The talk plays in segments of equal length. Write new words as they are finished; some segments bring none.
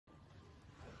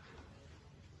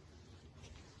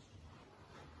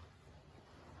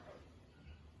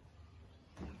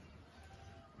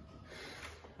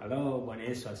Halo, Bwana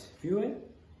Yesu asifiwe.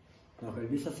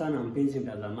 Nakukaribisha sana mpenzi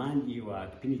mtazamaji wa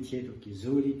kipindi chetu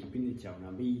kizuri, kipindi cha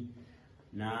unabii.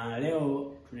 Na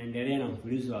leo tunaendelea na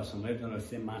mfululizo wa somo letu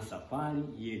linalosema safari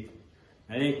yetu.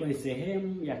 Na leo iko ni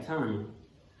sehemu ya 5.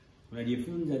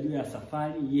 Tunajifunza juu ya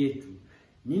safari yetu.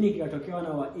 Nini kinatokea wana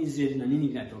wa Israeli na nini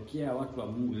kinatokea watu wa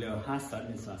Mungu leo, hasa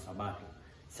siku ya Sabato.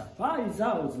 Safari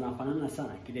zao zinafanana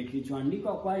sana. Kile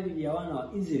kilichoandikwa kwa ajili ya wana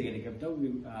wa Israeli katika vitabu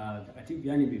takatifu,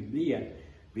 yani Biblia,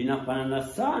 vinafanana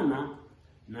sana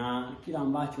na kila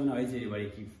ambacho wana wa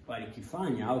Israeli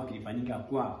walikifanya au kilifanyika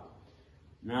kwao.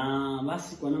 Na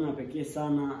basi kwa namna pekee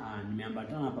sana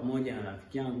nimeambatana pamoja na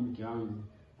rafiki yangu, mke wangu.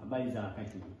 Habari za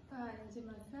wakati huu?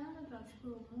 Njema sana,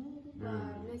 tunamshukuru Mungu kwa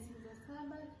blessings za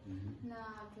Sabato. Na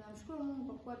tunamshukuru Mungu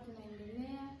kwa kuwa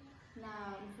tunaendelea na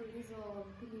mfululizo wa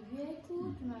vipindi vyetu.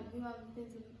 Tunajua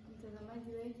mpenzi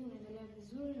mtazamaji wetu unaendelea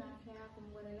vizuri na afya yako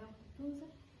Mungu anaendelea kukutunza.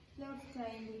 Leo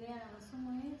tutaendelea na masomo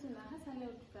yetu, na hasa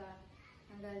leo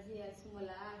tutaangazia somo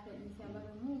la afya, jinsi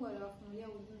ambavyo Mungu aliwafunulia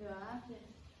ujumbe wa afya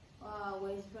wa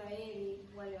Israeli,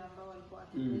 wale ambao walikuwa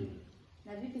wakimwili.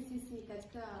 Na vipi sisi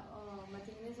katika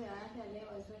matengenezo ya afya leo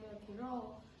Waisraeli wa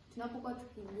kiroho tunapokuwa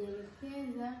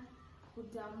tukijielekeza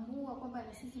kutambua kwamba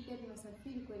na sisi pia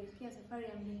tunasafiri kuelekea safari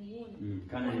ya mbinguni.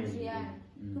 Njiani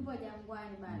tupo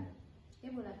jangwani bado.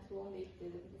 Hebu na tuombe ili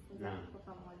tuweze kujifunza kwa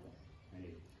pamoja.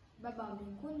 Baba wa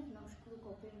mbinguni, tunakushukuru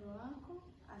kwa upendo wako.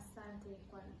 Asante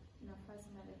kwa nafasi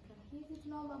na dakika hizi.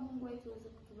 Tunaomba Mungu wetu uweze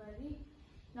kutubariki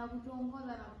na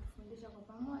kutuongoza na kutufundisha kwa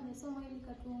pamoja. Somo hili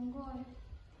katuongoe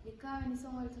likawa ni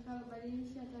somo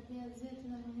litakalobadilisha tabia zetu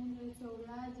na mwenendo wetu wa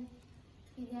ulaji,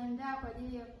 tukijiandaa kwa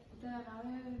ajili ya kukutana na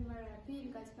wewe mara ya pili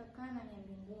katika Kanaani ya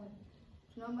mbinguni.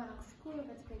 Tunaomba na kushukuru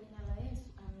katika jina la Yesu.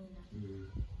 Amina.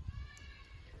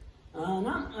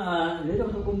 Leo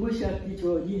tunakumbusha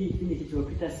kilichojiri kipindi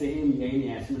kilichopita, sehemu ya 4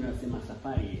 ya somo linalosema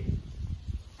safari yetu.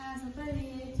 Safari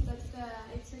yetu katika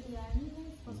episode ya 4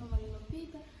 kwa somo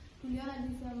lililopita tuliona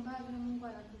jinsi ambavyo Mungu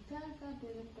anatutaka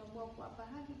tuweze kutambua kuapa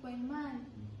haki kwa imani.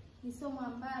 Ni somo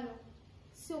ambalo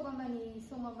sio kwamba ni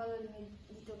somo ambalo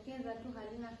limejitokeza tu,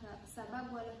 halina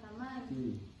sababu wala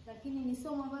thamani, lakini ni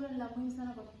somo ambalo ni la muhimu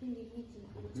sana kwa kipindi hiki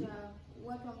cha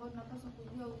watu ambao tunapaswa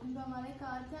kujua ujumbe wa malaika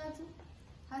watatu,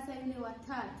 hasa yule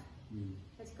watatu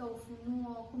katika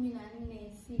Ufunuo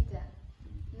 14:6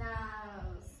 na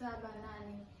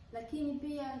 7:8. Lakini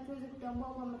pia tuweze kutambua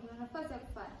kwamba tuna nafasi ya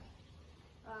kufanya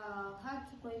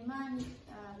haki kwa imani.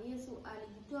 Yesu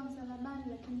alijitoa msalabani,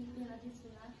 lakini pia na sisi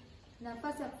tuna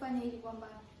nafasi ya kufanya ili kwamba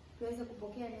tuweze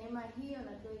kupokea neema hiyo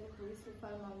na tuweze kuishi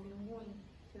ufalme wa mbinguni.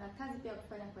 Tuna kazi pia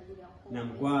kufanya kwa ajili ya wokovu.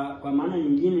 Na kwa maana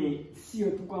nyingine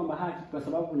sio tu kwamba haki kwa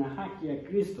sababu kuna haki ya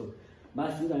Kristo,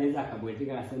 basi mtu anaweza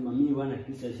akabweteka akasema mimi Bwana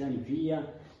Kristo ashanifia,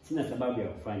 sina sababu ya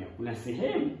kufanya. Kuna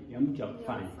sehemu ya mtu ya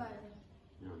kufanya.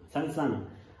 Asante sana.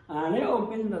 Leo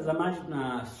mpenzi mtazamaji,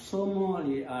 tuna somo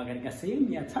katika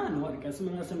sehemu ya 5 katika somo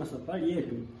linalosema safari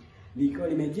yetu, likiwa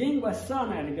limejengwa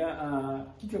sana katika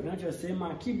kichwa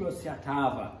kinachosema kibros ya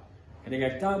tava, katika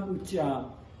kitabu cha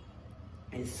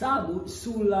Hesabu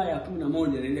sura ya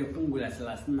 11 na ile fungu la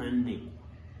 34,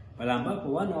 pale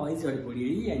ambapo wana wa Israeli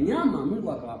walipolilia nyama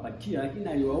Mungu akawapatia, lakini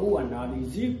aliwaua na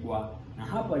walizikwa, na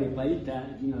hapo alipaita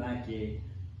jina lake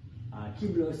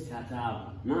kibros ya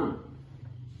tava. Naam,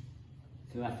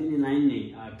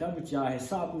 34 kitabu cha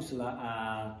Hesabu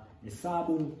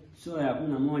sura ya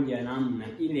 11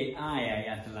 na ile aya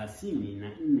ya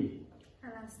 34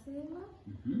 anasema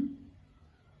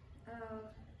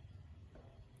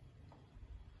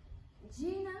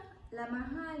jina la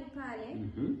mahali pale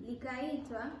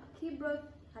likaitwa Kibroth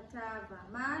Hatava,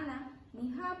 maana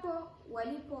ni hapo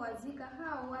walipowazika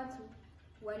hao watu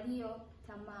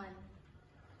waliotamani.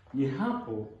 Ni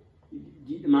hapo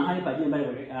mahali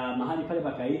pale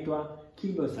pakaitwa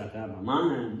Kibroth Hatava,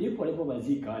 maana ndipo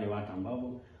walipowazika wale watu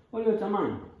ambao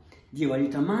waliotamani. Je,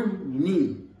 walitamani ni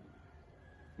nini?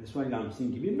 Ni swali la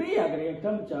msingi. Biblia katika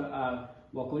kitabu cha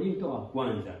Wakorintho wa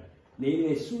kwanza na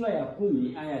ile sura ya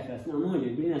 10 aya ya 31,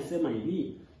 Biblia inasema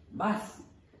hivi: basi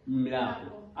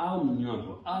mlapo au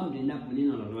mnywapo au mtendapo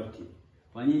neno lolote,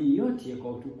 fanyeni yote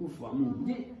kwa utukufu wa Mungu.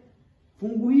 Je,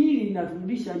 fungu hili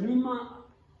linaturudisha nyuma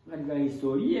katika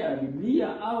historia ya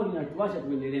Biblia au linatuacha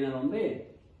tuendelee nalo mbele?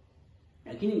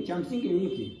 Lakini cha msingi ni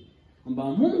hiki, kwamba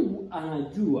Mungu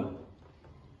anajua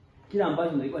kila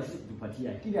ambacho tunalikuwa sisi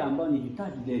kutupatia, kile ambacho ni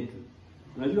hitaji letu.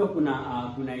 Unajua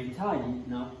kuna hitaji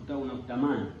na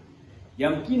unakutamani.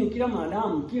 Yamkini kila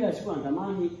mwanadamu kila siku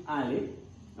anatamani ale,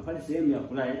 apate sehemu ya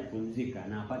kulala, kupumzika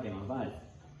na apate mavazi.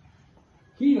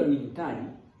 Hiyo ni hitaji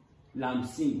la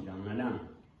msingi la mwanadamu.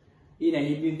 Ila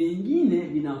hivi vingine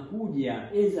vinakuja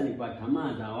ni kwa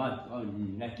tamaa za watu au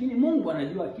nini. Lakini Mungu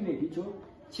anajua kile kilicho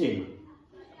chema.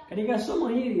 Katika somo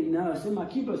hili linalosema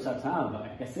kibao cha taabu,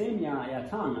 katika sehemu ya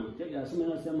 5 ya somo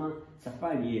linalosema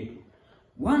safari yetu,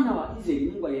 wana wa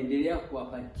Israeli Mungu aliendelea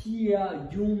kuwapatia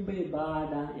jumbe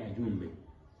baada ya jumbe.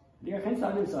 Katika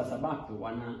kanisa la Sabato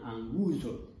wana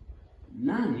nguzo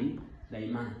 8 za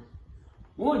imani.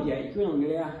 Moja ikiwa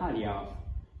inaongelea hali ya wafu.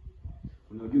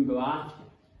 Kuna ujumbe wa afya.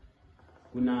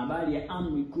 Kuna habari ya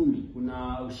amri 10,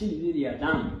 kuna ushindi dhidi ya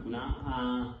dhambi,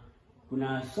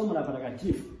 kuna somo la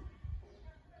patakatifu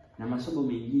na masomo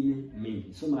mengine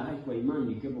mengi. Somo la haki kwa imani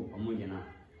likiwepo pamoja na.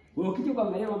 Kwa hiyo kitu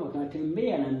kuangalia kwamba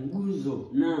tunatembea na nguzo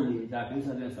 8 za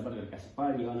kanisa la Sabato katika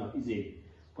safari ya wana wa Israeli.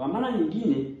 Kwa maana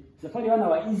nyingine, safari ya wana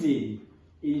wa Israeli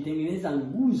ilitengeneza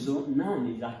nguzo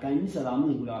 8 za kanisa la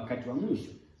Mungu la wakati wa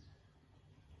mwisho.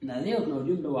 Na leo tuna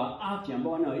ujumbe wa afya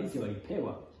ambao wana wa Israeli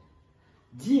walipewa.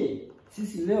 Je,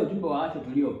 sisi leo ujumbe wa afya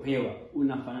tuliopewa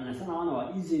unafanana sana wana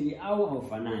wa Israeli au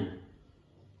haufanani?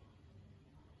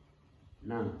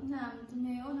 Naam,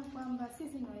 tumeona kwamba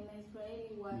sisi ni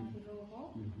Waisraeli wa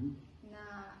kiroho. Na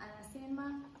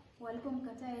anasema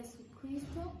walipomkataa Yesu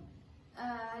Kristo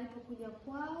alipokuja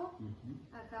kwao,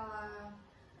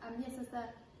 akawaambia sasa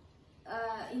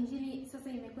injili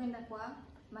sasa imekwenda kwa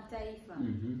mataifa.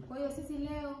 Kwa hiyo sisi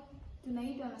leo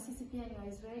tunaitwa na sisi pia ni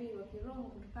Waisraeli wa kiroho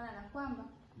kutokana na kwamba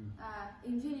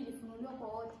injili ilifunuliwa kwa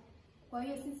wote. Kwa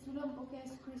hiyo sisi tuliompokea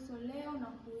Yesu Kristo leo na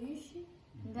kuishi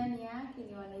ndani yake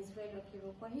ni Wanaisraeli wa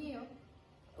kiroho. Kwa hiyo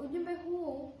ujumbe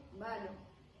huu bado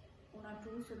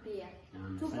unatuhusu pia.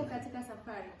 Tupo katika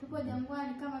safari. Tupo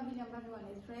jangwani kama vile ambavyo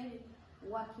Wanaisraeli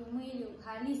wa kimwili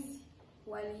halisi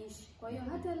waliishi. Kwa hiyo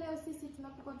hata leo sisi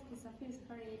tunapokuwa tukisafiri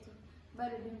safari yetu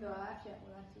bado ujumbe wa afya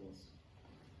unatuhusu.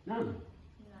 Naam.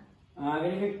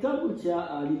 Katika kitabu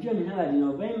cha Mithali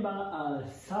Novemba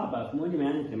 7,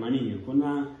 1880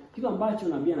 kuna kitu ambacho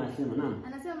nabii anasema. Naam.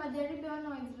 Anasema majaribu ya wana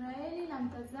wa Israeli na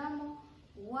mtazamo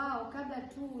wao kabla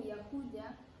tu ya kuja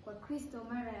kwa Kristo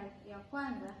mara ya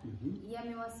kwanza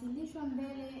yamewasilishwa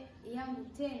mbele yangu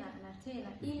tena na tena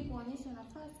ili kuonyesha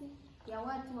nafasi ya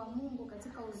watu wa Mungu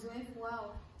katika uzoefu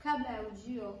wao kabla ya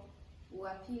ujio wa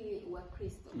pili wa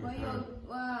Kristo. Kwa hiyo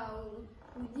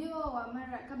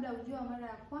kabla ya ujio wa mara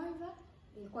ya kwanza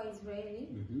ilikuwa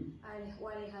Israeli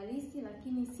wale halisi,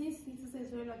 lakini sisi sasa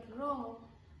Israeli wa kiroho,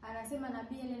 anasema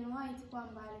nabii Ellen White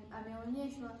kwamba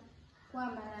ameonyeshwa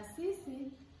kwamba na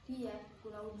sisi pia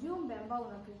kuna ujumbe ambao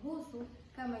unatuhusu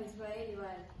kama Israeli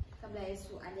wale kabla Yesu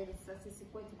ajaje sasa sisi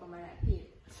kwetu kwa mara ya pili.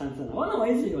 Asante sana. Wana wa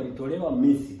Israeli walitolewa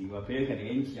Misri wapeleka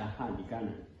katika nchi ya ahadi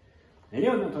Kanaani. Na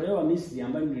leo tunatolewa Misri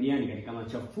ambayo duniani katika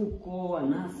machafuko,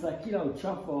 anasa, kila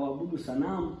uchafu wa abudu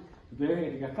sanamu, tupeleke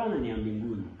katika Kanaani ya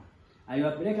mbinguni.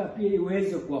 Aliwapeleka pia ili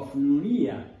uweze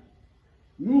kuwafunulia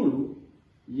nuru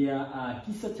ya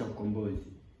kisa cha ukombozi.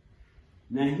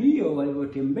 Na hiyo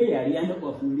walipotembea alianza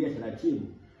kuwafunulia taratibu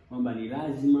kwamba ni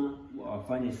lazima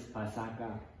wafanye Pasaka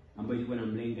ambayo ilikuwa na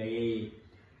mlenga yeye.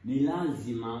 Ni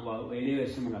lazima waelewe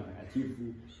somo la takatifu,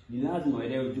 ni lazima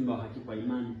waelewe ujumbe wa haki kwa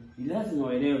imani, ni lazima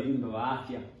waelewe ujumbe wa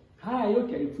afya. Haya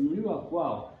yote yalifunuliwa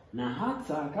kwao, na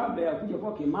hata kabla ya kuja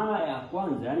kwake mara ya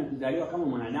kwanza, yani kuzaliwa kama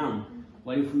mwanadamu,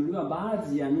 walifunuliwa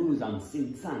baadhi ya nuru za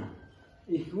msingi sana.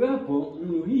 Ikiwepo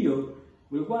nuru hiyo,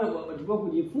 walikuwa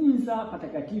kujifunza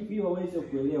patakatifu ili waweze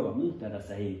kuelewa muktadha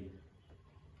sahihi.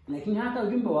 Lakini hata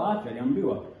ujumbe wa afya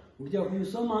aliambiwa, ukija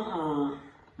kusoma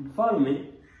mfalme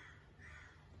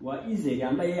wa Israeli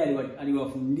ambaye yeye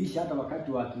aliwafundisha hata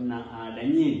wakati wa kina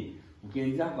Danieli,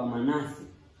 ukianza kwa Manase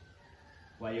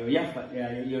wa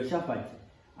Yehoshafati,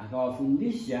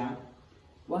 akawafundisha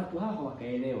watu hao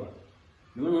wakaelewa.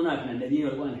 Ndio maana kina Danieli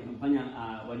walikuwa wanafanya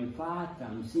walifuata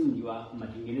msingi wa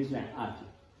matengenezo ya afya.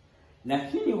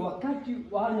 Lakini wakati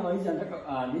wana wa Israeli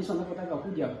Yesu anapotaka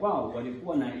kuja kwao,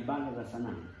 walikuwa na ibada za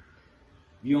sanamu.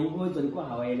 Viongozi walikuwa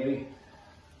hawaeleweki.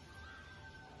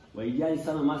 Walijali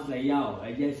sana maslahi yao,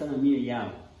 walijali sana miili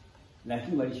yao.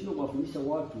 Lakini walishindwa kuwafundisha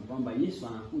watu kwamba Yesu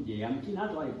anakuja. Yamkini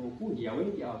hata walipokuja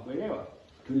wengi hawakuelewa.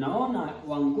 Tunaona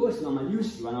waongozi wa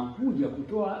majusi wanakuja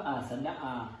kutoa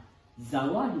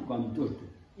zawadi kwa mtoto.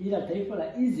 Ila taifa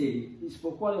la Israeli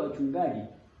isipokuwa wale wachungaji,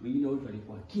 wengine wote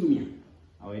walikuwa kimya.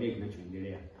 Hawaelewi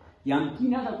kinachoendelea.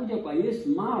 Yamkini hata kuja kwa Yesu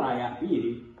mara ya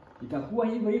pili itakuwa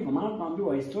hivyo hivyo, maana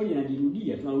tunaambiwa historia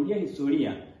inajirudia, tunarudia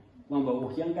historia kwamba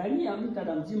ukiangalia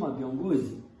mtandao mzima wa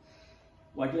viongozi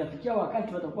watafikia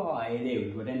wakati watakuwa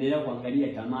hawaelewi, wataendelea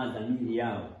kuangalia tamaa za miili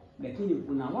yao. Lakini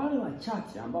kuna wale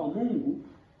wachache ambao Mungu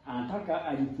anataka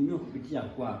ajifunue kupitia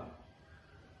kwao,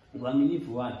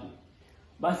 uaminifu wake.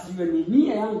 Basi hiyo ni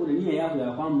nia yangu na nia yako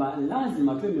ya kwamba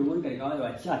lazima tuwe miongoni katika wale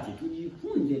wachache,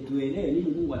 tujifunze, tuelewe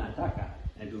nini Mungu anataka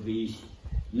na tuviishi.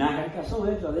 Na katika somo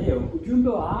letu leo, ujumbe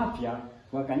wa afya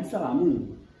kwa kanisa la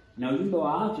Mungu Na ujumbe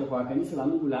wa afya kwa kanisa la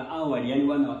Mungu la awali, yani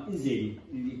wana wa Israeli,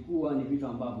 ilikuwa ni vitu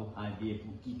ambavyo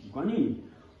haviepukiki. Kwa nini?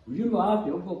 Ujumbe wa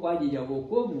afya upo kwa ajili ya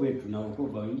wokovu wetu na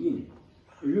wokovu wa wengine.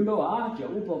 Ujumbe wa afya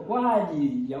upo kwa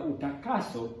ajili ya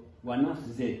utakaso wa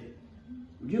nafsi zetu.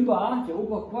 Ujumbe wa afya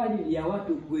upo kwa ajili ya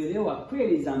watu kuelewa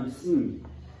kweli za msingi.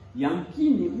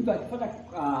 Yamkini mtu akifuata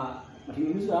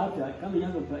matengenezo ya afya kama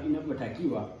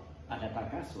inavyotakiwa,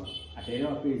 atatakaswa,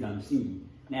 ataelewa kweli za msingi,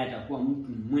 na atakuwa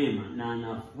mtu mwema na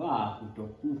anafaa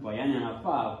kutokufa, yani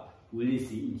anafaa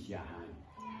kulisi nchi ya hai.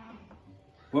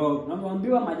 Kwa hiyo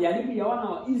tunapoambiwa majaribu ya wana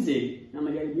wa Israeli na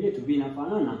majaribu yetu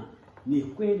vinafanana, ni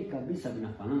kweli kabisa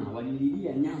vinafanana.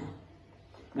 Walililia nyama.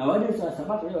 Na wale wa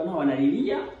Sabato leo nao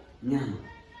wanalilia nyama.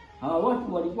 Hawa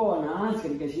watu walikuwa wanaasi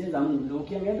katika sheria za Mungu. Na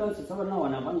ukiangalia wale Sabato nao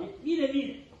wanafanya vile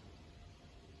vile.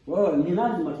 Wao ni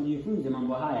lazima tujifunze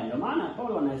mambo haya. Ndio maana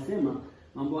Paulo anasema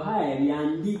mambo haya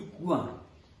yaliandikwa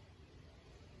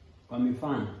kwa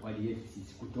mifano kwa ajili yetu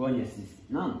sisi, kutuonya sisi.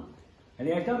 Naam.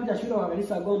 Katika kitabu cha Shuhuda kwa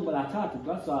Kanisa Gombo la 3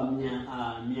 ukurasa wa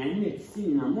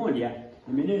 491 na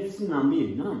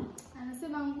 492. Naam.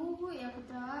 Anasema nguvu ya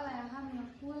kutawala ya hamu ya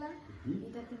kula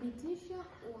itathibitisha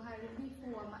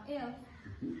uharibifu wa maelfu.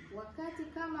 Wakati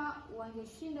kama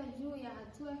wangeshinda juu ya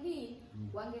hatua hii,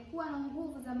 wangekuwa na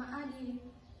nguvu za maadili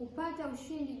kupata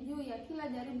ushindi juu ya kila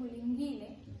jaribu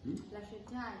lingine la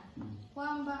shetani.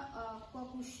 Kwamba kwa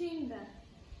kushinda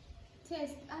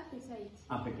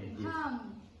appetite, yes.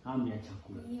 Hamu ya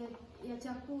chakula. Ya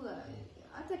chakula,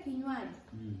 hata kinywaji.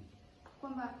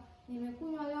 Kwamba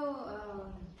nimekunywa leo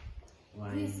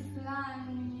juice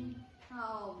fulani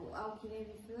au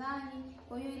kilevi fulani,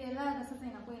 kwa hiyo ile ladha sasa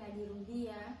inakuwa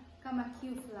inajirudia kama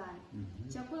kiu fulani.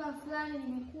 Chakula fulani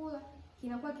nimekula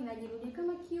kinakuwa kinajirudia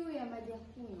kama kiu ya maji ya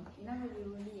kunywa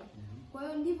inavyojirudia. Kwa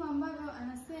hiyo ndivyo ambavyo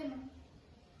anasema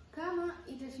kama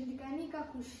itashindikanika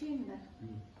kushinda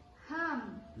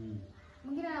hamu.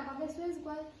 Mwingine anakwambia siwezi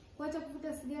kuacha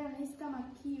kuvuta sigara, nahisi kama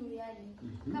kiu, yani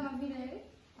kama vile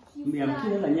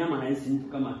Mkila nyama anahisi mtu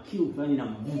kama kiu fulani na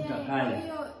mvuta kale. Kwa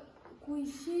hiyo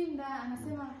kuishinda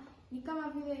anasema ni kama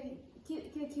vile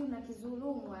kile kiu na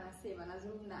kizulumu, anasema na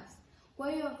dhulumu nafsi.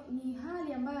 Kwa hiyo ni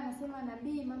hali ambayo anasema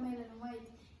nabii Mama Ellen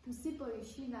White,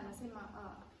 tusipoishinda anasema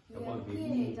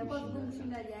itakuwa vigumu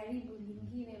kushinda jaribu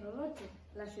lingine lolote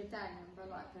la shetani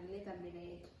ambalo ataleta mbele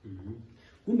yetu.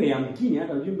 Kumbe yamkini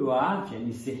hata ujumbe wa afya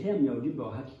ni sehemu ya ujumbe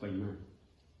wa haki kwa imani.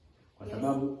 Kwa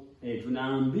sababu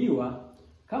tunaambiwa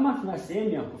kama tuna sehemu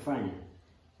ya kufanya,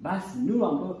 basi nuru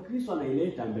ambayo Kristo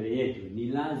anaileta mbele yetu ni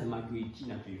lazima tuitii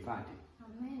na tuifuate.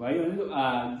 Kwa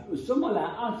hiyo somo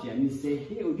la afya ni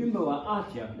sehemu, ujumbe wa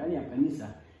afya ndani ya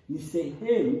kanisa ni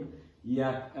sehemu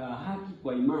ya haki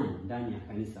kwa imani ndani ya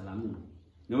kanisa la Mungu.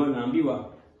 Ndio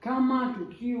tunaambiwa kama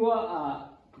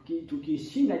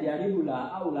tukishinda jaribu la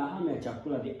hamu ya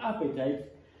chakula, the appetite,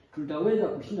 tutaweza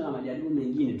kushinda na majaribu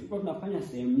mengine. Tuko tunafanya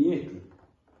sehemu yetu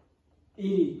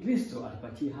ili Kristo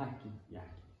atupatie haki yake.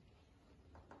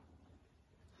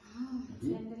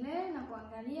 Tuendelee na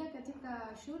kuangalia katika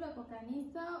Shuhuda kwa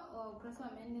Kanisa ukurasa wa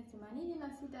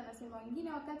 486. Anasema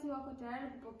wengine wakati wako tayari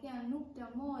kupokea nukta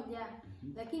moja,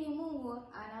 lakini Mungu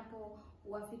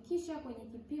anapowafikisha kwenye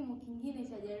kipimo kingine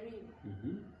cha jaribu,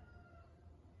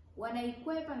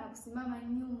 wanaikwepa na kusimama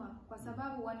nyuma kwa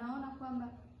sababu wanaona kwamba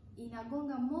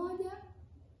inagonga moja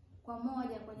kwa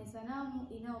moja kwenye sanamu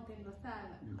inayopendwa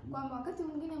sana. Kwamba wakati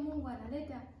mwingine Mungu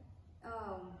analeta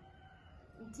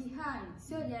mtihani,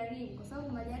 sio jaribu, kwa sababu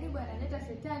majaribu yanaleta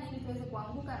shetani ili tuweze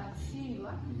kuanguka na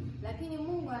kushindwa, lakini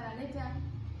Mungu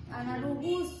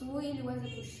anaruhusu ili uweze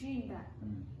kushinda,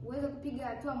 uweze kupiga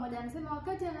hatua moja. Anasema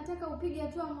wakati anataka upige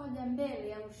hatua moja mbele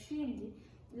ya ushindi,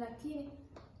 lakini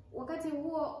wakati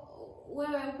huo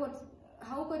wewe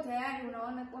hauko tayari,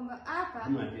 unaona kwamba hapa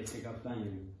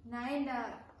naenda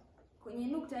kwenye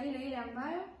nukta ile ile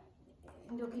ambayo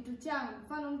ndio kitu changu.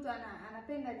 Mfano mtu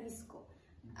anapenda disco,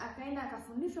 akaenda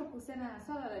akafundishwa kuhusiana na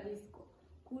swala la disco,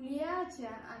 kuliacha,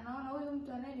 anaona huyu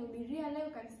mtu anayenihubiria leo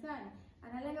kanisani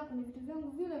analenga kwenye vitu vyangu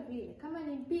vile vile. Kama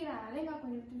ni mpira analenga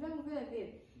kwenye vitu vyangu vile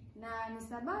vile, na ni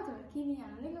Sabato lakini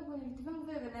analenga kwenye vitu vyangu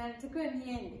vile vile, na anatakiwa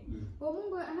niende. Kwa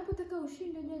Mungu anapotaka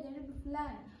ushinde juu ya jaribu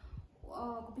fulani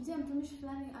kupitia mtumishi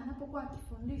fulani anapokuwa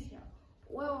akifundisha,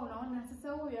 wewe unaona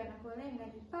sasa huyu anakolenga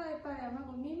ni pale pale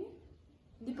ambapo mimi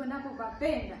ndipo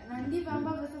napopapenda, na ndivyo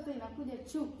ambavyo sasa inakuja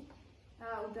chuki.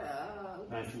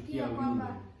 Utasikia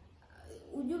kwamba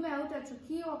ujumbe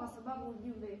hautachukiwa kwa sababu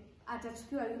ujumbe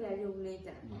atachukiwa yule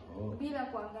aliyeuleta, bila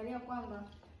kuangalia kwamba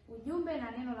ujumbe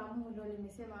na neno la Mungu ndio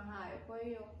limesema hayo. Kwa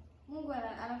hiyo Mungu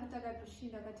anapotaka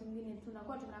tushinda, wakati mwingine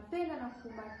tunakuwa tunapenda na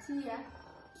kukumbatia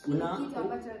kitu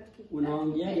ambacho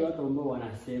unaongeaje watu ambao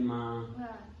wanasema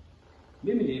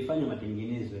Mimi nilifanya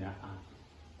matengenezo ya afya.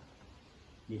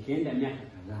 Nikaenda miaka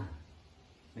kadhaa.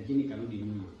 Lakini karudi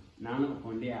nyuma. Naona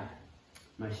kupondea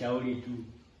mashauri tu.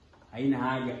 Haina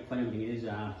haja kufanya matengenezo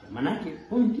ya afya. Manake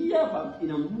pointi hapa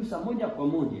inamgusa moja kwa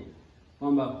moja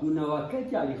kwamba kuna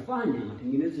wakati alifanya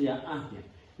matengenezo ya afya,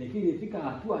 lakini ilifika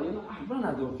hatua aliona bwana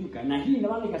adhofika. Na hii ndio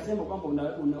maana nikasema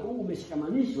kwamba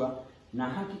umeshikamanishwa na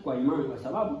haki kwa imani, kwa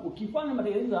sababu ukifanya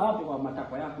matengenezo ya afya kwa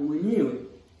matakwa yako mwenyewe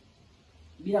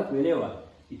bila kuelewa,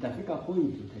 itafika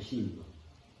point utashindwa.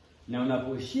 Na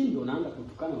unaposhindwa unaanza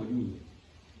kutukana ujumbe.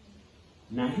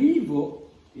 Na hivyo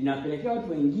inapelekea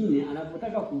watu wengine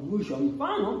anapotaka kuvushwa,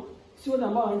 mfano sio wale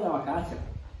ambao wanaweza wakaacha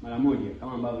mara moja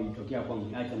kama ambavyo ilitokea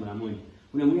kwangu, acha mara moja.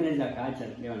 Kuna mwingine anaweza akaacha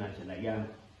leo anaacha dagaa.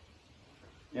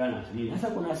 Leo anaacha nini? Sasa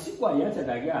kuna siku aliacha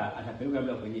dagaa, atapeleka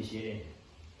labda kwenye sherehe.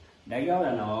 Dagaa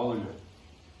wala anawaona.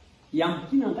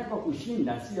 Yamkini anataka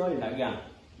kushinda si wale dagaa.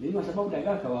 Ni kwa sababu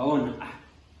dagaa kawaona,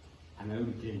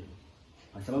 anarudi tena.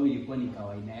 Kwa sababu ilikuwa ni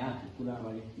kawaida yake kula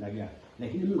wale dagaa.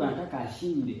 Lakini Mungu anataka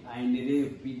ashinde, aendelee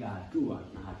kupiga hatua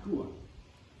na hatua.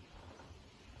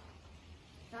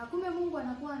 Na kumbe Mungu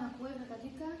anakuwa anakuweka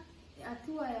katika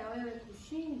hatua ya wewe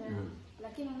kushinda,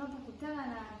 lakini unapokutana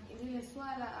na lile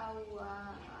swala au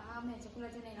hamu ya chakula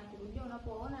tena inakurudia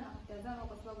unapoona na kutazama,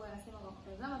 kwa sababu anasema kwa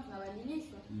kutazama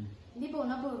tunabadilishwa, ndipo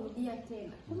unaporudia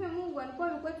tena. Kumbe Mungu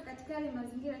alikuwa amekuweka katika ile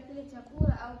mazingira kile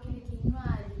chakula au kile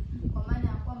kinywaji kwa maana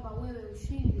ya kwamba wewe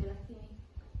ushinde, lakini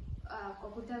kwa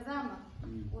kutazama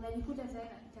unajikuta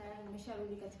tayari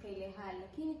umesharudi katika ile hali.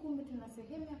 Lakini kumbe tuna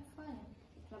sehemu ya kufanya,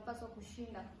 tunapaswa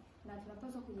kushinda na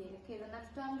tunapaswa kujielekeza, na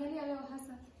tutaangalia leo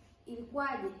hasa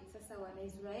ilikuwaje sasa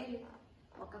Wanaisraeli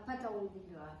wakapata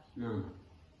ujumbe wake.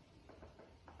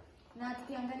 Na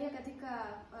tukiangalia katika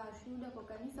Shuhuda kwa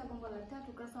Kanisa gombo la 3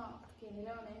 ukurasa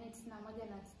tukiendelea na 91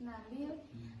 na 92,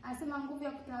 anasema nguvu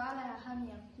ya kutawala ya hamu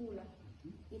ya kula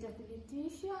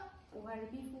itathibitisha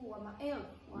uharibifu wa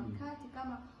maelfu, wakati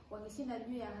kama wangeshinda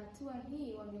juu ya hatua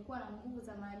hii wangekuwa na nguvu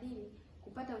za maadili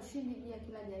kupata ushindi juu ya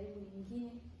kila jaribu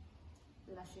lingine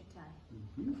la shetani.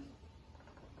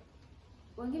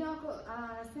 Wengine wako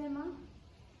anasema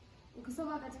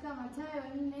ukisoma katika Mathayo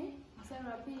 4 mstari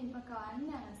wa 2 mpaka wa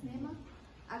 4, anasema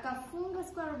akafunga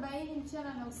siku 40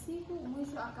 mchana na usiku,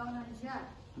 mwisho akaona njaa.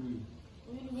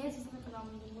 Huyu ni Yesu. Sasa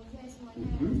tunamzungumzia Yesu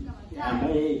mwenyewe katika Mathayo,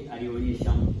 ambaye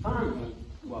alionyesha mfano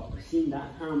wa kushinda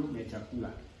hamu ya chakula.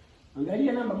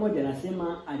 Angalia namba 1,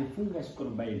 anasema alifunga siku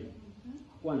 40.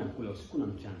 Hakuwa anakula usiku na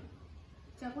mchana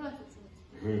chakula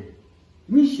chochote.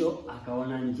 Mwisho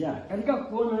akaona njaa. Katika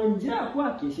kuona njaa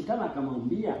kwake, Shetani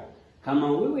akamwambia,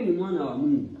 kama wewe ni mwana wa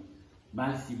Mungu,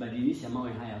 basi badilisha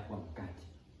mawe haya kuwa mkate.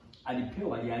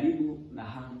 Alipewa jaribu na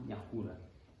hamu ya kula.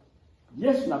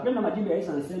 Yesu, napenda majibu ya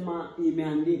Yesu, anasema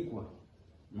imeandikwa,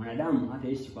 mwanadamu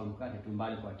hataishi kwa mkate tu,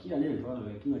 bali kwa kila neno litokalo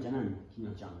katika kinywa cha nani?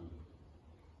 Kinywa cha Mungu.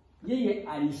 Yeye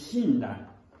alishinda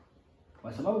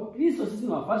kwa sababu Kristo, sisi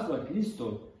ni wafuasi wa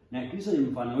Kristo na Kristo ni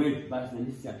mfano wetu, basi na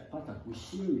sisi atapata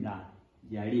kushinda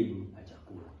jaribu la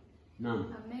chakula.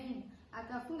 Naam. Amen.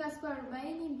 Akafunga siku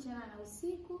 40 mchana na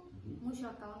usiku, mwisho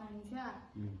akaona njaa.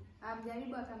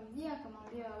 Mjaribu akamjia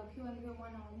akamwambia, ukiwa ndiye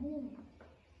mwana wa Mungu,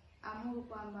 amuru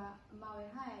kwamba mawe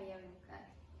haya yawe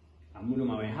mkate. Amuru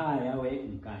mawe haya yawe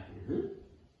mkate.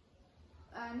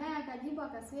 Naye akajibu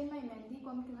akasema,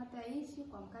 imeandikwa, mtu hataishi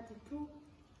kwa mkate tu,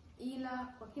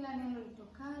 ila kwa kila neno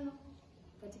litokalo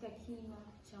katika kinywa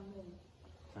cha Mungu.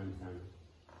 Sana.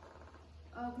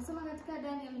 Ukisoma katika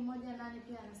Daniel 1:8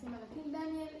 pia anasema, lakini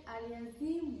Daniel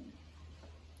aliazimu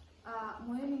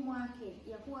moyoni mwake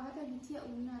ya kuwa hatajitia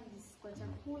unajisi kwa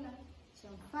chakula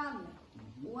cha mfalme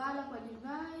wala kwa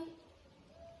divai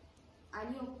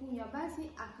aliyokunywa. Basi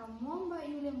akamwomba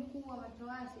yule mkuu wa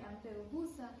matowashi ampe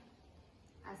ruhusa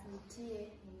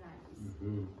asitie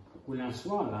unajisi. Kuna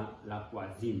swala la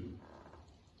kuazimu,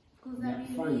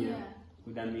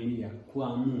 kudhamiria,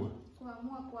 kuamua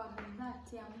kwa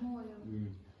dhati ya moyo.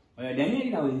 Wale Danieli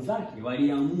na wenzake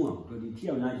waliamua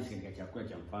kutojitia unajisi katika chakula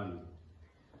cha mfalme.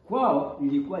 Kwao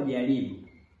ilikuwa jaribu.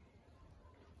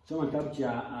 Soma kitabu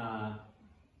cha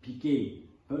PK,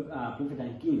 Prophet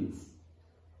and Kings,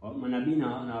 manabii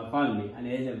na wafalme,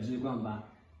 anaeleza vizuri kwamba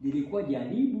ilikuwa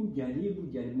jaribu,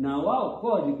 na wao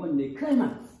kwao ilikuwa ni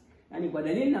climax. Yaani kwa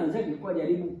Danieli na wenzake ilikuwa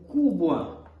jaribu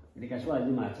kubwa katika swala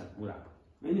zima la chakula.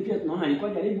 Yaani pia tunaona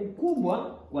ilikuwa jaribu kubwa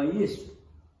kwa Yesu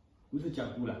kuhusu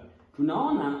chakula.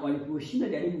 Tunaona waliposhinda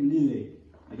jaribu lile,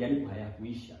 majaribu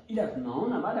hayakuisha. Ila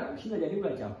tunaona baada ya kushinda jaribu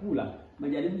la chakula,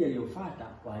 majaribu yaliyofuata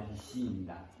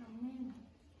walishinda. Amen.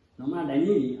 Na maana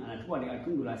Danieli anatoka katika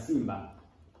tundu la simba,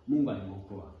 Mungu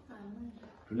alimwokoa. Amen.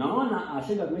 Tunaona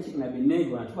Ashera Meshaki na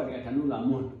Abednego anatoka katika tanuru la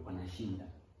moto, wanashinda.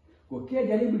 Kwa kile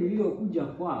jaribu lililokuja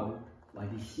kwao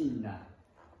walishinda.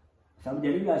 Sababu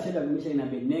jaribu la Shadraka, Meshaki na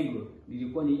Abednego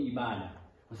lilikuwa ni ibada.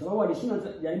 Kwa sababu walishinda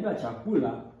jaribu la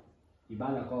chakula,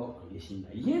 ibada kwao walishinda.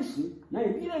 Yesu naye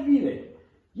vile vile.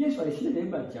 Yesu alishinda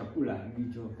jaribu la chakula,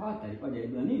 kilichofuata ilikuwa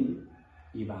jaribu la nini?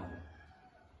 Ibada.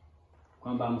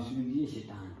 Kwamba amsujudie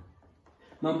shetani.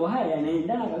 Mambo haya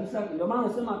yanaendana kabisa. Ndio maana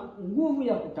nasema nguvu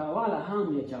ya kutawala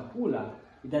hamu ya chakula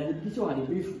itadhibitisha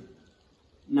uharibifu.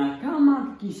 Na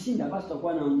kama tukishinda, basi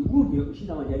tutakuwa na nguvu ya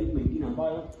kushinda majaribu mengine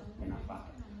ambayo yanafuata.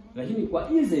 Lakini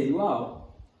kwa Israeli wao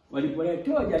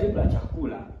walipoletewa jaribu la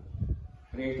chakula,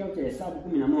 katika kitabu cha Hesabu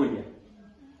 11,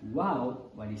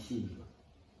 wao walishindwa.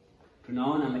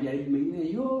 Tunaona majaribu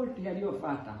mengine yote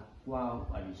yaliyofuata, wao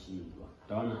walishindwa.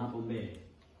 Tutaona hapo mbele.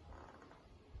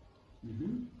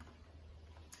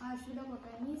 Shuhuda kwa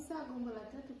Kanisa, gombo la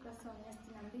 3, ukurasa wa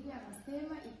 162,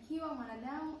 anasema ikiwa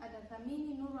mwanadamu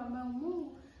atathamini nuru ambayo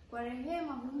Mungu kwa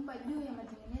rehema humpa juu ya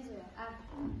matengenezo ya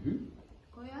afya.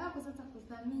 Kwa hiyo hapo sasa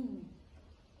kuthamini,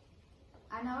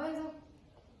 anaweza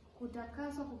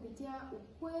kutakaswa kupitia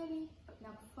ukweli na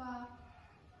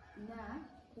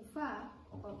kufaa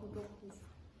kwa kutokufa.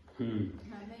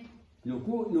 Amen.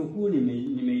 Nukuu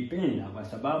nimeipenda kwa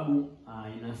sababu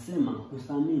inasema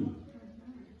kuthamini.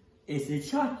 As a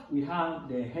church we have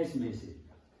the health message,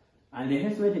 and the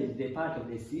health message is the part of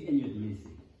the three angels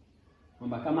message.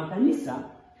 Kwamba kama kanisa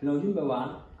tuna ujumbe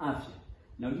wa afya,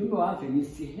 na ujumbe wa afya ni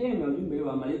sehemu ya ujumbe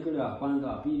wa malaika wa kwanza,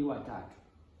 wa pili, wa tatu.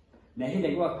 Na hii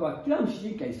ndio kwa kila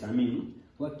mshirika isamini,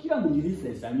 kwa kila mwinjilisti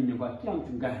isamini, kwa kila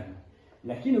mchungaji.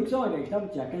 Lakini ukisoma katika kitabu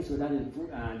cha Council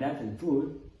Diet and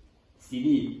Food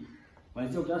CD,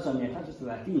 kuanzia ukurasa wa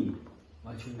 330,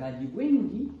 wachungaji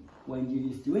wengi,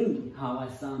 wainjilisti wengi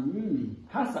hawasamini,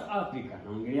 hasa Afrika.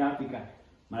 Naongelea Afrika,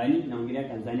 mara nyingi naongelea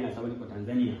Tanzania kwa sababu niko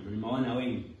Tanzania na nimeona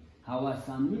wengi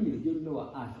hawasamini ujumbe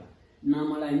wa afya. Na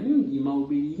mara nyingi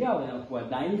mahubiri yao yanakuwa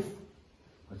dhaifu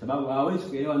kwa sababu hawawezi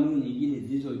kuelewa nuru nyingine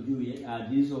zilizo juu,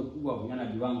 zilizo kubwa kulingana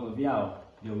na viwango vyao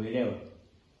vya uelewa.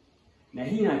 Na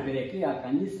hii inapelekea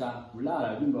kanisa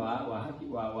kulala ujumbe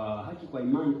wa haki kwa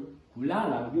imani,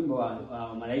 kulala ujumbe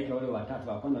wa malaika wale watatu,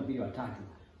 wa kwanza, wa pili, wa tatu,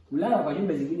 kulala kwa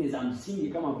jumbe zingine za msingi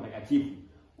kama utakatifu,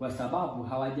 kwa sababu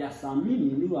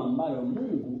hawajathamini nuru ambayo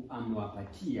Mungu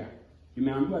amewapatia.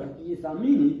 Tumeambiwa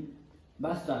tukithamini,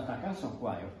 basi tutatakaswa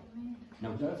kwayo. Na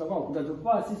kutakaswa kwao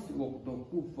kutatufaa sisi kwa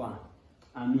kutokufa.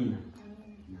 Amina.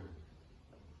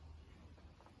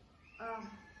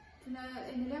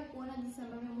 Tunaendelea kuona jinsi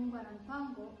ambavyo Mungu ana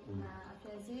mpango na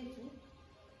afya zetu.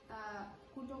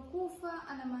 Kutokufa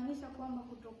anamaanisha kwamba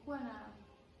kutokuwa na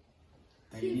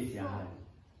kifo,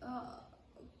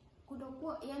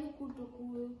 kutokuwa, yani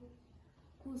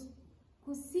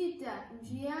kusita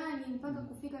njiani mpaka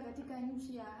kufika katika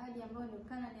nchi ya ahadi ambayo ni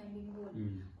Kanaani ya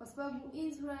mbinguni. Kwa sababu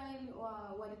Israel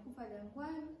walikufa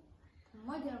jangwani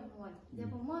mmoja mmoja.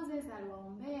 Japo Moses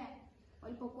aliwaombea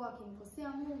walipokuwa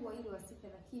wakimkosea Mungu ili wasife,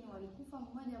 lakini walikufa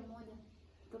mmoja mmoja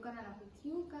kutokana na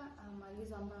kukiuka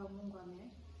maagizo ambayo Mungu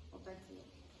amewapatia.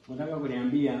 Nataka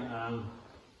kuniambia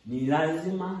ni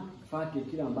lazima tufuate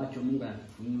kila ambacho Mungu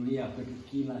anatufunulia kwetu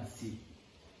kila siku.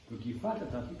 Tukifuata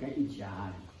tutafika nchi ya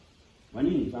ahadi. Kwa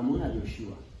nini? Tunamuona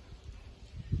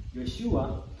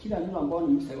Joshua kila neno ambalo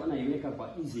Musa anaiweka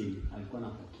kwa Israeli alikuwa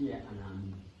anapokea,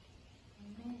 anaamini.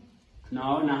 Amen.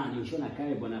 Tunaona Joshua na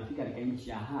Caleb wanafika katika nchi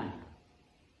ya ahadi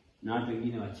na watu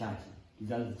wengine wachache,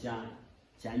 kizazi cha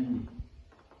 4.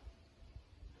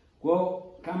 Kwa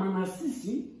kama na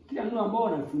sisi kila neno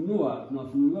ambao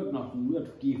tunafunuliwa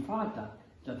tukifuata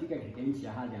tutafika katika nchi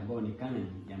ya ahadi ambayo ni Kanaani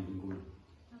ya mbinguni.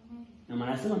 Amen. Na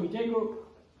manasema mitego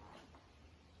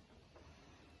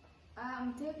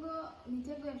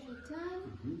ya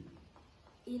shetani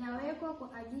inawekwa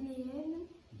kwa ajili yenu,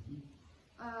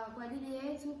 kwa ajili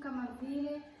yetu, kama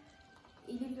vile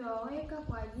ilivyowaweka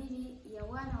kwa ajili ya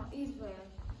wana wa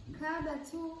Israeli kabla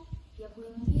tu ya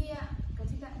kuingia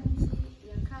katika nchi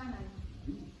ya Kanaani.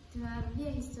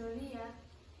 Tunarudia historia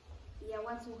ya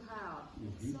watu hawa.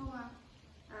 Soma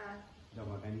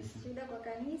Shuhuda kwa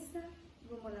Kanisa,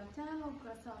 gombo la 5,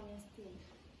 ukurasa wa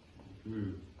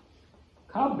 160.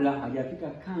 Kabla hajafika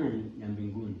Kanaani ya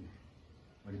mbinguni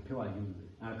walipewa jumbe.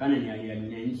 Kanaani ya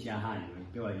dunia, nchi ya ahadi,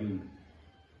 walipewa jumbe.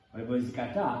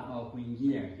 Walipozikataa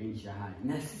hawakuingia katika nchi ya ahadi.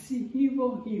 Na sisi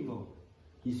hivyo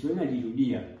historia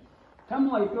inajirudia.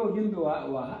 Kama walipewa ujumbe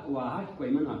wa haki kwa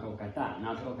imani wakaukataa, na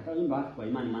wakakataa ujumbe wa haki kwa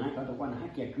imani, maana yake watakuwa na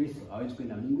haki ya Kristo, hawezi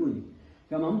kwenda mbinguni.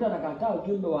 Kama mtu atakataa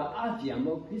ujumbe wa afya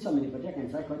ambao Kristo amenipatia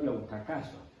kanisa lake kwa ajili ya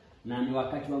kutakaswa, na ni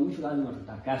wakati wa mwisho lazima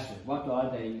tutakaswe, watu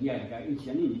hawataingia katika nchi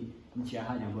ya nini? Nchi ya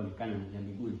ahadi ambayo ni Kanaani ya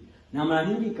mbinguni. Na mara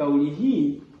nyingi kauli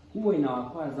hii huwa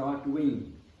inawakwaza watu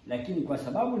wengi, lakini kwa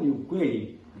sababu ni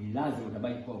ukweli, ni lazima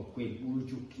utabaki kwa ukweli.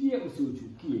 Uchukie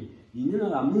usiuchukie, ni neno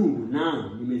la Mungu na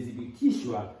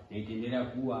limethibitishwa na itaendelea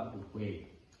kuwa ukweli.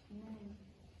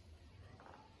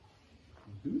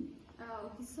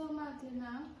 Ukisoma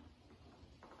tena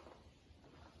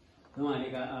kama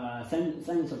katika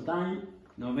Science of Time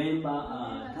November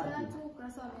 3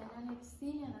 ukurasa wa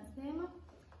 890 anasema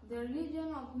the religion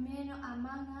of men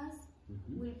among us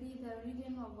will be the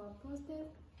religion of apostate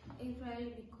Israel,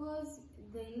 because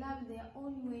they love their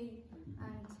own way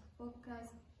and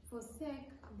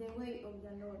forsake the way of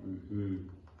the Lord.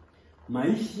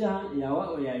 Maisha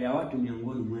ya watu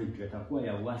miongoni mwetu yatakuwa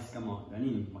ya uasi kama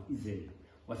nini wa Israeli,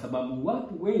 kwa sababu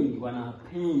watu wengi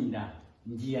wanapenda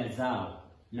njia zao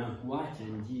na kuacha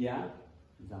njia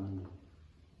za Mungu.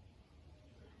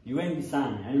 Ni wengi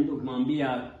sana, yaani mtu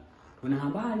kumwambia kuna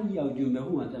habari ya ujumbe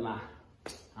huu anasema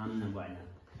hamna bwana.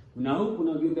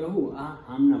 Kuna ujumbe huu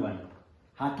hamna bwana.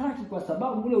 Hataki, kwa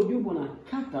sababu ule ujumbe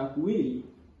unakata kuwili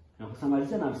na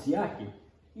kusambaratisha nafsi yake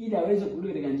ili aweze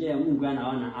kurudi katika njia ya Mungu.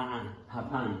 Anaona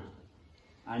hapana.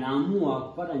 Anaamua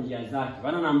kupata njia zake.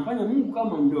 Bwana anamfanya Mungu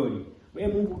kama mdoli.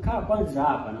 Wewe Mungu kaa kwanza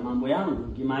hapa na mambo yangu,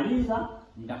 ukimaliza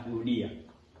nitakurudia.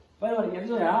 Pale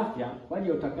matatizo ya afya kwa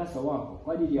ajili ya utakasa wako,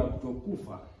 kwa ajili ya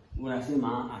kutokufa,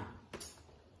 unasema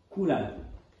kula.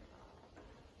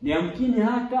 Ni amkini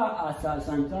hata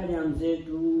sanitarium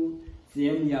zetu,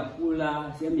 sehemu ya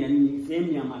kula, sehemu ya nini,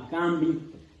 sehemu ya makambi.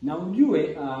 Na ujue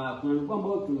kuna kwamba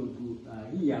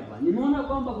hii hapa nimeona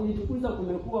kwamba kujitukuza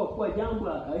kumekuwa kuwa jambo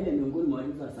la kawaida miongoni mwa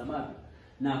watu wa Sabato,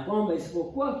 na kwamba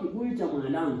isipokuwa kiburi cha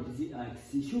mwanadamu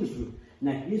kisishushwe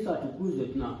na Kristo atukuzwe,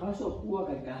 tunapaswa kuwa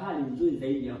katika hali nzuri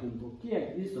zaidi ya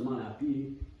kumpokea Kristo mara ya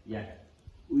pili yake.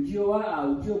 Ujio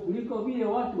kuliko vile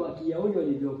watu wa Kiyahudi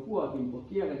walivyokuwa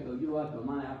wakimpokea katika ujio wake wa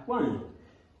mara ya kwanza.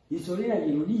 Historia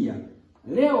inajirudia.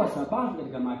 Leo wa Sabato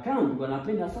katika makambi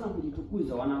wanapenda sana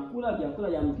kujitukuza, wanakula vyakula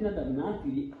vya mkina hata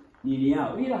vinaathiri miili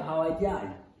yao, ila hawajali.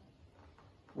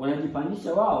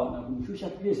 Wanajipandisha wao na kumshusha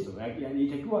Kristo. Yaani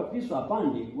itakiwa Kristo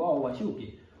apande, wao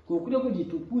washuke. Kwa kule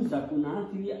kujitukuza kuna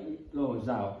athiri roho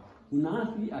zao, kuna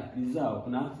athiri akili zao,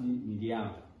 kuna athiri miili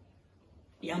yao.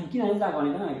 Yamkini anaweza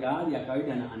akaonekana katika hali ya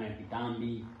kawaida na ana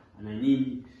kitambi, ana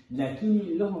nini,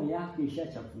 lakini roho yake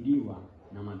ishachafuliwa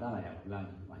na madhara ya kula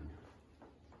kufanya.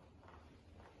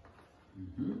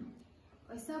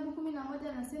 Hesabu 11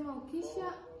 anasema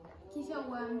kisha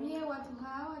uambie watu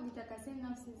hawa, jitakaseni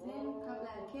nafsi zenu kabla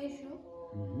ya kesho,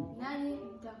 nanyi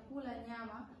mtakula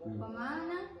nyama, kwa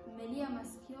maana mmelia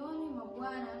masikioni mwa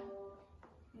Bwana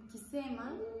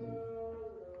mkisema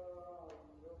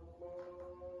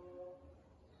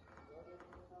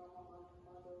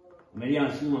Maria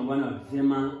msimu wa Bwana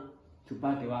wakisema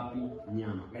tupate wapi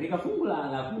nyama. Katika fungu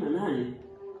la 18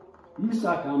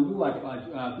 Musa akaambiwa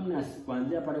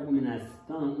kuanzia pale 15,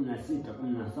 16,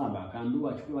 17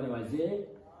 akaambiwa achukue wale wazee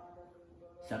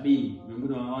 70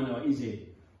 miongoni mwa wana wa Israeli,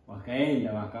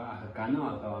 wakaenda akakaa nao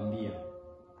akawaambia.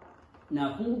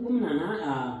 Na fungu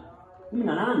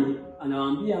 18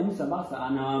 anawaambia Musa, basi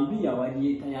anawaambia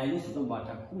wajitayarishe kwamba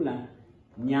watakula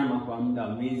nyama kwa muda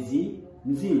wa mwezi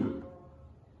mzima.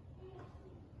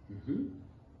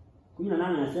 18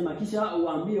 anasema kisha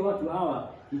uambie watu hawa,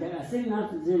 jitakaseni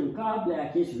nafsi zenu kabla ya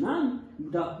kesho, nani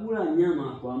mtakula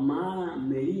nyama, kwa maana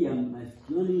mmelia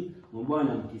masikioni mwa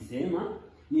Bwana mkisema,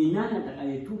 ni nani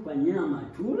atakayetupa nyama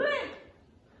tule?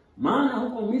 Maana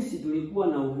huko Misri tulikuwa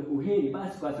na uheri,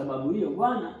 basi kwa sababu hiyo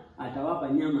Bwana atawapa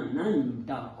nyama nani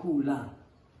mtakula.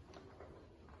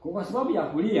 Kwa sababu ya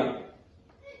kulia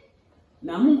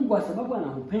na Mungu, kwa sababu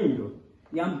ana upendo,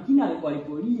 yamkini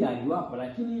walipolia aliwapa,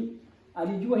 lakini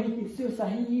alijua hiki sio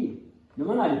sahihi. Ndio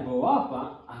maana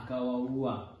alipowapa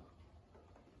akawaua.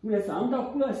 Ule saa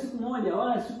mtakula siku moja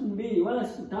wala siku mbili wala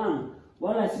siku 5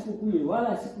 wala siku 10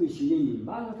 wala siku 20,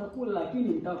 bali mtakula, lakini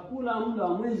mtakula muda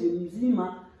wa mwezi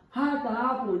mzima, hata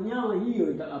hapo nyama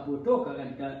hiyo itakapotoka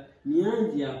katika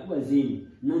mianzi ya kuwa zenu,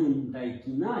 nanyi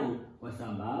mtaikinai, kwa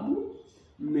sababu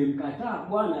mmemkataa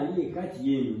Bwana aliye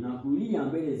kati yenu na kulia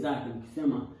mbele zake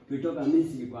mkisema, tulitoka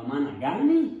Misri kwa maana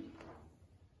gani?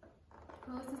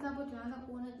 Kwa sasa hapo tunaanza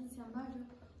kuona jinsi ambavyo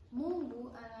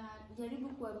Mungu anajaribu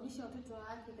kuwarudisha watoto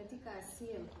wake katika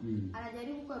asili.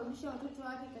 Anajaribu kuwarudisha watoto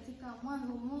wake katika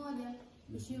Mwanzo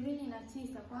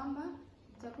 1:29 kwamba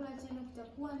chakula chenu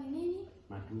kitakuwa ni nini?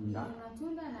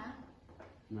 Matunda na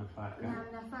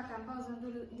nafaka ambazo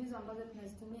ndizo ambazo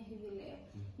tunazitumia hivi leo.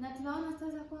 Na tunaona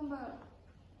sasa kwamba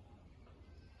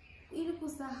ili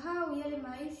kusahau yale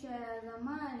maisha ya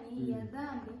zamani ya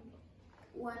dhambi,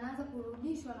 wanaanza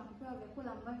kurudishwa na kupewa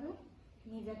vyakula ambavyo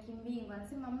ni vya kimbingu.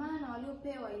 Anasema maana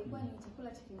waliopewa ilikuwa ni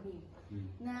chakula cha kimbingu.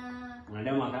 Na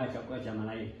wanadamu wakala chakula cha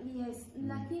malaika. Yes,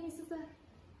 lakini sasa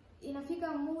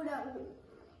inafika muda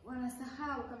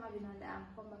wanasahau kama binadamu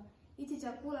kwamba hichi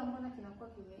chakula mbona kinakuwa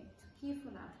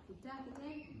kimetukifu na tukitaki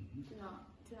tena.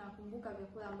 Tunakumbuka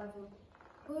vyakula ambavyo,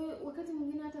 kwa hiyo wakati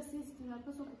mwingine hata sisi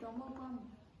tunapaswa kutambua kwamba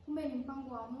kumbe ni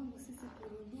mpango wa Mungu sisi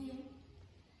turudie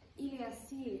ile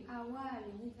asili awali,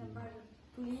 jinsi ambavyo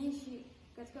tuliishi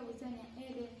katika bustani ya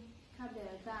Eden kabla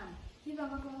ya dhambi. Hivyo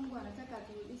ambavyo Mungu anataka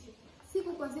aturudishe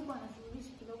siku kwa siku,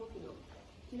 anaturudisha kidogo kidogo.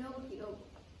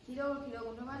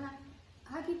 Ndio maana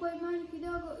haki kwa imani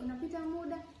kidogo, inapita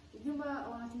muda, ujumbe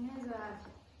wanatengeneza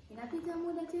afya. Inapita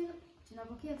muda tena,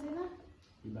 tunapokea tena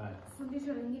ibada,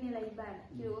 fundisho lingine la ibada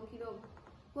kidogo.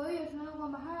 Kwa hiyo tunaona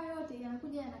kwamba haya yote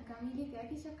yanakuja yanakamilika.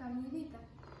 Yakishakamilika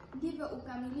ndivyo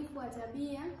ukamilifu wa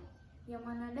tabia ya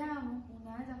mwanadamu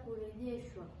unaanza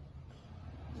kurejeshwa.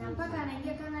 Na mpaka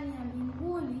anaingia Kanaani ya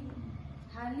mbinguni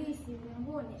halisi,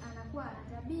 mbinguni anakuwa ana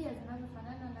tabia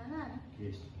zinazofanana na nani?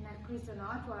 Yes. Na Kristo na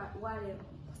watu wale.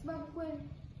 Kwa sababu kweli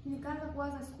nikaanza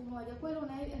kuwaza siku moja, kweli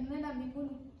unaenda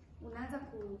mbinguni unaanza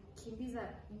kukimbiza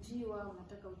njiwa,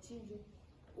 unataka uchinje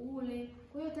ule.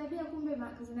 Kwa hiyo tabia kumbe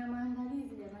zina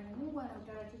maandalizi jamani. Mungu ana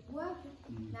utaratibu wake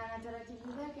na ana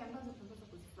taratibu zake ambazo tunapaswa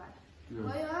kuzifanya.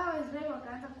 Kwa hiyo hao Israeli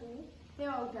wakaanza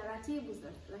kupewa utaratibu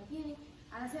sasa, lakini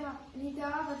anasema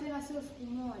nitawapa tena sio siku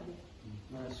moja.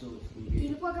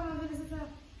 Ilikuwa kama vile sasa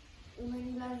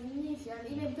umenilazimisha,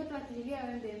 ile mtoto akilia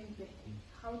wembe mpe.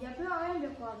 Haujapewa wembe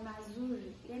kwa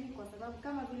mazuri, yani kwa sababu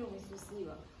kama vile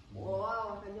umesusiwa. Wao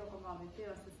wakajua kwamba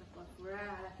wamepewa sasa kwa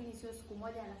furaha, lakini sio siku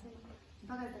moja. Anasema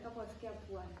mpaka zitakapotokea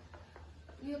puani.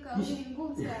 Hiyo kauli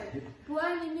ngumu sana.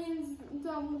 Puani means mtu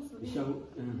wa Mungu subiri.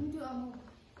 Mtu wa Mungu.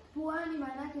 Puani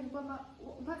maana yake ni kwamba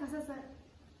mpaka sasa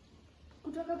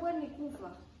kutoka puani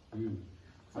kufa.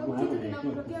 So kitu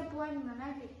kinapotokea puani maana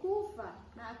yake kufa,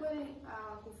 na kweli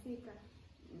kufika.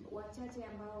 Wachache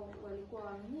ambao walikuwa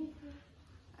waaminifu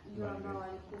ndio ambao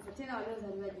walikufa, tena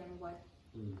waliozaliwa jangwani.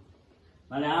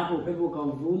 Baada hapo upepo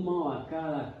ukamvuma,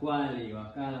 wakala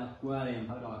kwale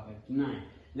mpaka wakakinai.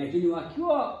 Lakini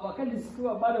wakati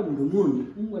zikiwa bado mdomoni,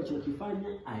 Mungu alichokifanya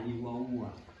aliwaua.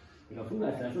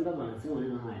 Ikafunga 33 anasema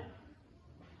maneno haya.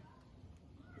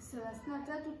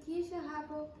 33 kisha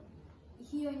hapo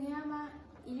hiyo nyama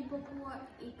ilipokuwa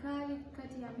ikali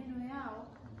kati ya meno yao,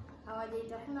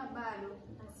 hawajaitafuna bado,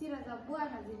 hasira za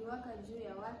Bwana ziliwaka juu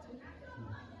ya watu.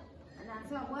 Na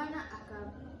anasema Bwana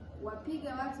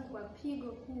akawapiga watu kwa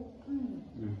pigo kuu.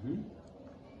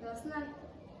 Sasa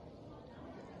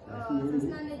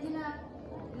jina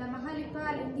la mahali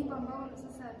pale ndipo ambao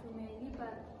sasa tumelipa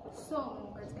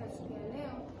somo katika siku ya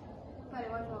leo. Pale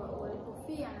watu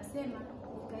walipofia, anasema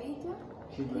ikaitwa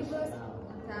Kibros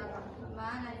Hatava,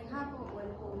 maana ni hapo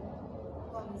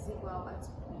walipokuwa mzigo wa watu.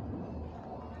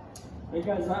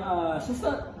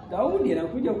 Sasa Daudi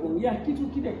anakuja kuongea kitu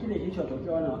kile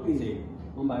kilichotokea wana wa Israeli,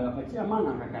 kwamba aliwapatia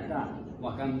mana akakataa.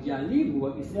 Wakamjaribu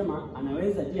wakisema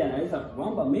anaweza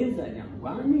kuomba meza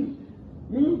jangwani.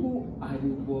 Mungu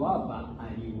alipowapa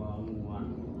aliwaua.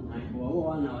 Alipowaua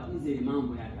wana wa Israeli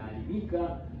mambo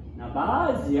yakaharibika, na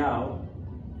baadhi yao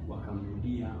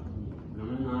wakamrudia.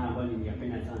 Naona haya ambayo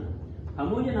ningependa sana.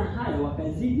 Pamoja na hayo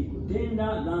wakazidi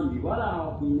kutenda dhambi, wala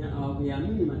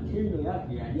hawakuamini matendo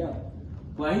yake ya ajabu.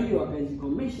 Kwa hiyo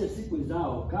wakazikomesha siku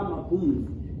zao kama pumzi,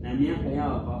 na miaka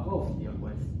yao kwa hofu ya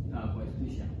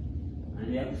kuwasitisha.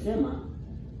 Anaendelea kusema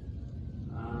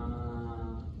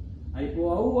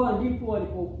alipowaua ndipo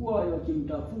walipokuwa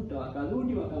wakimtafuta,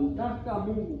 wakarudi wakamtaka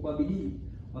Mungu kwa bidii.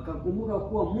 Wakakumbuka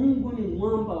kuwa Mungu ni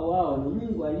mwamba wao na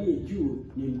Mungu aliye juu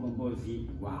ni mkombozi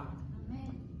wao.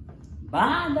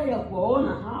 Baada ya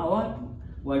kuwaona hawa watu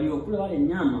waliokula wale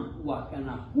nyama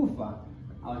wakanakufa,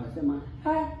 wakasema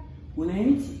kuna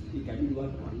hichi, ikabidi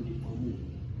watu warudi kwa Mungu.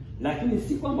 Lakini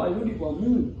si kwamba walirudi kwa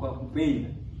Mungu kwa kupenda,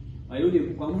 walirudi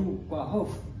kwa Mungu kwa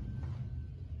hofu.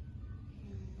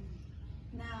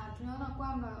 Na tunaona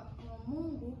kwamba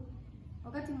Mungu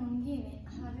wakati mwingine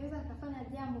anaweza akafanya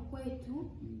jambo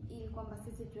kwetu ili kwamba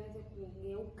sisi tuweze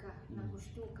kugeuka na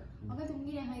kushtuka. Wakati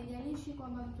mwingine haijalishi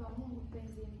kwamba mtu wa Mungu,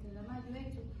 mpenzi mtazamaji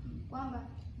wetu, kwamba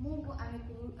Mungu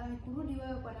amekurudi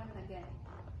wewe kwa namna gani.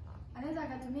 Anaweza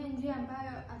akatumia njia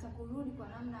ambayo atakurudi kwa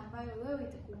namna ambayo wewe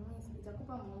itakuumiza,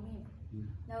 itakupa maumivu,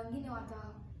 na wengine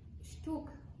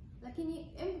watashtuka. Lakini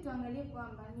hebu tuangalie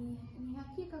kwamba ni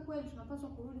hakika kweli tunapaswa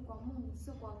kurudi kwa Mungu,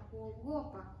 sio kwa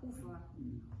kuogopa kufa.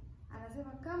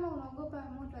 Anasema kama unaogopa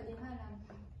moto wa jehanamu,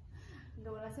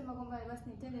 ndio unasema kwamba basi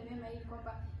nitende mema ili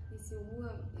kwamba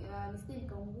nisije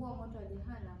nikaungua moto wa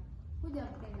jehanamu. Kuja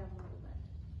mpenda Mungu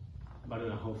bado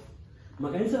na hofu.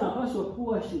 Makanisa yanapaswa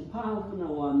kuwa shupavu na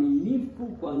waaminifu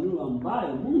kwa nuru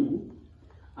ambayo Mungu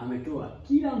ametoa.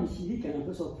 Kila mshiriki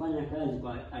anapaswa kufanya kazi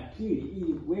kwa akili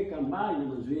ili kuweka mbali na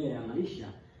mazoea ya maisha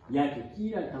yake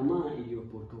kila tamaa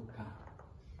iliyopotoka.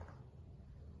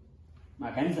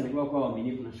 Makanisa yanatakiwa kuwa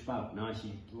waaminifu na shupavu na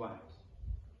washiriki wake.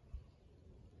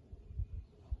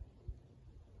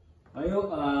 Kwa hiyo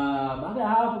baada ya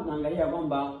hapo tunaangalia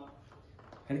kwamba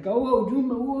katika huo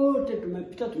ujumbe wote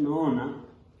tumepita, tumeona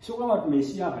sio kwamba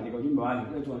tumeishia hapa katika ujumbe wake,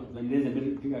 kwa tuendeleze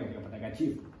mbele kufika katika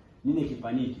patakatifu nini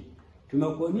kifanyike.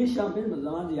 Tumekuonyesha mpenzi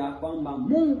mtazamaji ya kwamba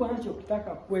Mungu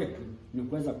anachokitaka kwetu ni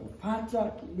kuweza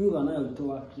kupata nuru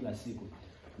anayotoa kila siku.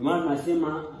 Kwa maana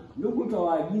tunasema, ndugu,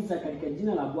 tutawaagiza katika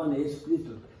jina la Bwana Yesu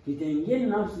Kristo, kitengeni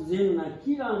nafsi zenu na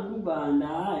kila ndugu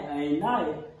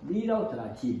aendaye bila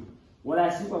utaratibu,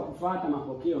 wala si kwa kufuata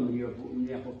mapokeo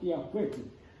mliyopokea kwetu.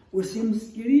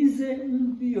 Usimsikilize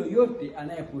mtu yoyote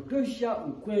anayepotosha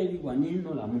ukweli wa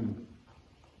neno la Mungu.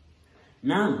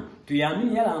 Naam,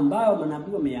 tuyaamini yale ambayo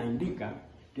manabii wameandika,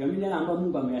 tuyaamini yale ambayo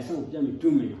Mungu ameyasema kupitia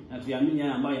mitume, na tuyaamini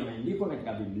yale ambayo yameandikwa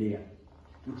katika Biblia.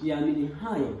 Tukiamini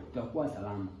hayo tutakuwa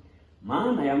salama.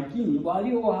 Maana yamkini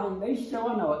waliowahangaisha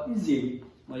wana wa Israeli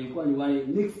walikuwa ni wale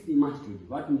mixed multitude,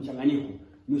 watu mchanganyiko,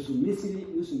 nusu Misri,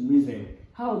 nusu Mwisraeli.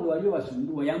 Hao ndio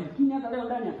waliowasumbua. Yamkini hata leo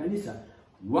ndani ya kanisa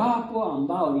wapo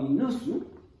ambao ni nusu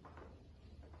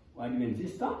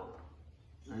Waadventista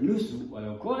na nusu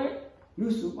walokole,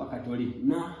 nusu wa Katoliki.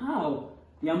 Na hao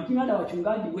yamkini hata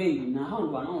wachungaji wengi, na hao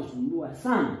ndio wanaosumbua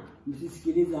sana.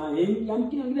 Msisikilize haya.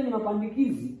 Yamkini wengine ni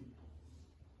mapandikizi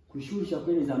kushusha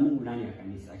kweli za Mungu ndani ya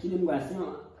kanisa. Lakini Mungu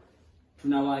anasema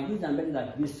tunawaagiza mbele za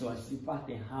Kristo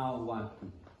wasipate hao watu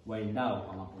waendao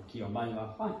kwa mapokeo, bali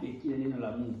wapate kile neno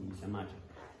la Mungu lisemacho.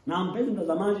 Na mpenzi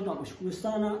mtazamaji, tunakushukuru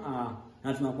sana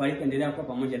na tunakualika endelea kuwa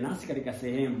pamoja nasi katika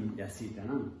sehemu ya 6.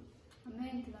 Naam.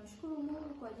 Amen. Tunamshukuru Mungu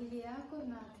kwa ajili yako,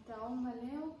 na tutaomba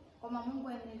leo kwamba Mungu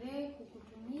aendelee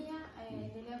kukutumia,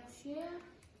 aendelee kushare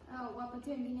au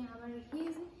wapatie wengine habari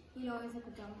hizi ili waweze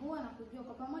kutambua na kujua.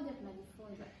 Kwa pamoja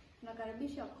tunajifunza.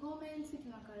 Tunakaribisha comments,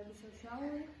 tunakaribisha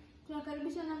ushauri,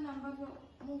 tunakaribisha namna ambavyo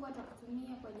Mungu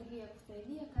atakutumia kwa ajili ya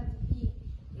kusaidia kazi hii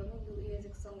ya Mungu iweze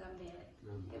kusonga mbele.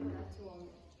 Hebu na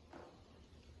tuombe.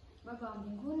 Baba wa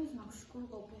mbinguni, tunakushukuru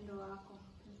kwa upendo wako.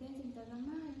 Mpenzi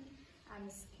mtazamaji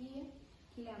amesikia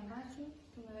kile ambacho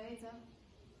tumeweza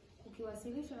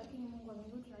kukiwasilisha, lakini Mungu wa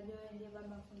mbinguni, tunajua wewe ndiye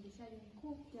Baba mfundishaji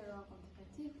mkuu kupitia Roho wako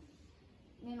Mtakatifu.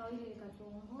 Neno hili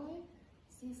likatuongoe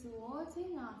sisi wote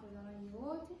na watazamaji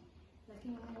wote,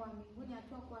 lakini Mungu wa mbinguni,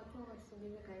 hatua kwa hatua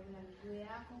ukatusogeze karibu na miguu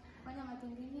yako. Kufanya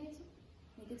matengenezo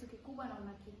ni kitu kikubwa na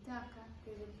unakitaka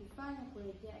tuweze kufanya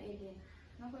kuelekea Eden.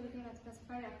 Tunapoelekea katika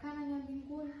safari ya Kanaani ya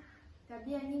mbinguni,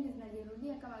 tabia nyingi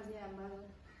zinajirudia kama zile ambazo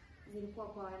zilikuwa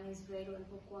kwa Waisraeli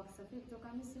walipokuwa wakisafiri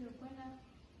kutoka Misri kwenda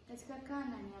katika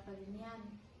Kanaani hapa duniani.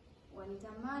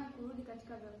 Walitamani kurudi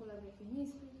katika vyakula vya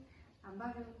Kimisri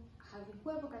ambavyo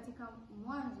havikuwepo katika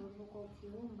mwanzo ulipokuwa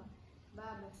ukiumba.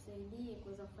 Baba, tusaidie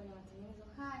kuweza kufanya matengenezo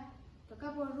haya.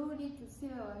 Tutakaporudi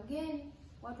tusiwe wageni,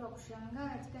 watu wa kushangaa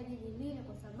katika jiji lile,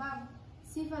 kwa sababu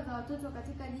sifa za watoto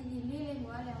katika jiji lile ni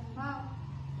wale ambao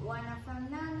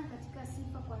wanafanana katika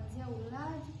sifa, kuanzia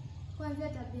ulaji, kuanzia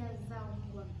tabia zao.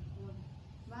 Mungu wa mbinguni,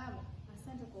 Baba,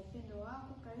 asante kwa upendo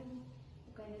wako. Karibu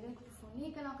ukaendelee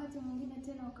kutufunika, na wakati mwingine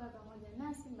tena ukawa pamoja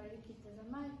nasi. Bariki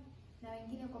mtazamaji na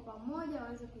wengine kwa pamoja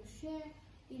waweze kushare,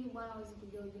 ili Bwana waweze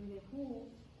kujua ujumbe huu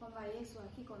kwamba Yesu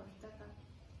hakika anataka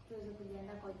tuweze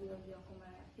kujiandaa kwa ajili ya ujio wako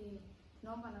mara ya pili.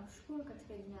 Tunaomba na kushukuru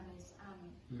katika jina la Yesu.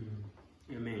 Amen.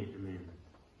 Amen. Amen.